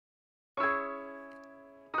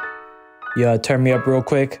Yo, turn me up real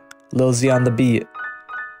quick. Lil Z on the beat.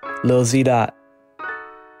 Lil Z dot.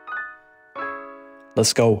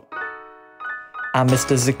 Let's go. I'm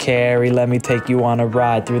Mr. Zakari, let me take you on a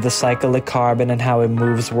ride through the cycle of carbon and how it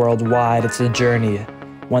moves worldwide. It's a journey,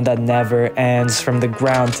 one that never ends, from the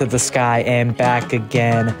ground to the sky and back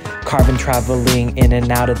again. Carbon traveling in and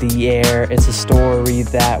out of the air. It's a story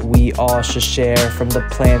that we all should share, from the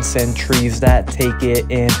plants and trees that take it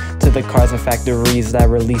in to the cars and factories that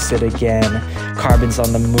release it again. Carbon's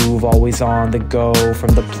on the move, always on the go.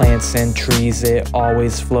 From the plants and trees, it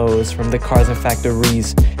always flows. From the cars and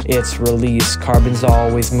factories, it's released. Carbon's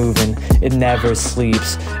always moving, it never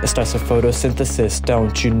sleeps. It starts with photosynthesis,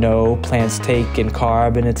 don't you know? Plants take in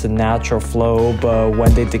carbon, it's a natural flow, but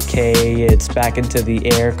when they decay, it's back into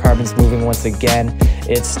the air. Carbon's moving once again,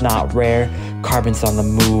 it's not rare. Carbon's on the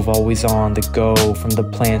move, always on the go. From the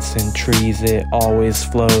plants and trees, it always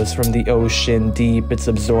flows. From the ocean deep, it's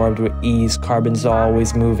absorbed with ease. Carbon's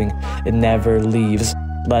always moving, it never leaves.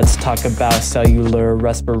 Let's talk about cellular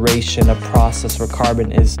respiration, a process where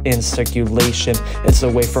carbon is in circulation. It's a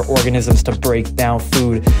way for organisms to break down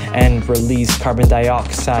food and release carbon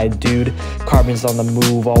dioxide, dude. Carbon's on the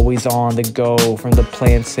move, always on the go. From the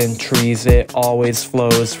plants and trees, it always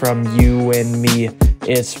flows. From you and me,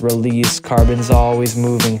 it's released. Carbon's always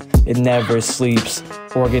moving, it never sleeps.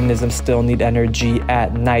 Organisms still need energy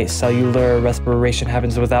at night. Cellular respiration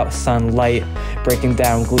happens without sunlight, breaking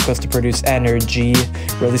down glucose to produce energy,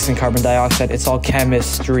 releasing carbon dioxide. It's all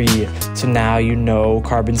chemistry. So now you know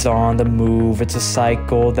carbon's on the move. It's a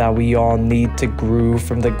cycle that we all need to groove.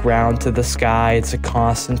 From the ground to the sky, it's a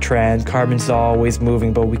constant trend. Carbon's always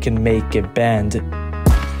moving, but we can make it bend.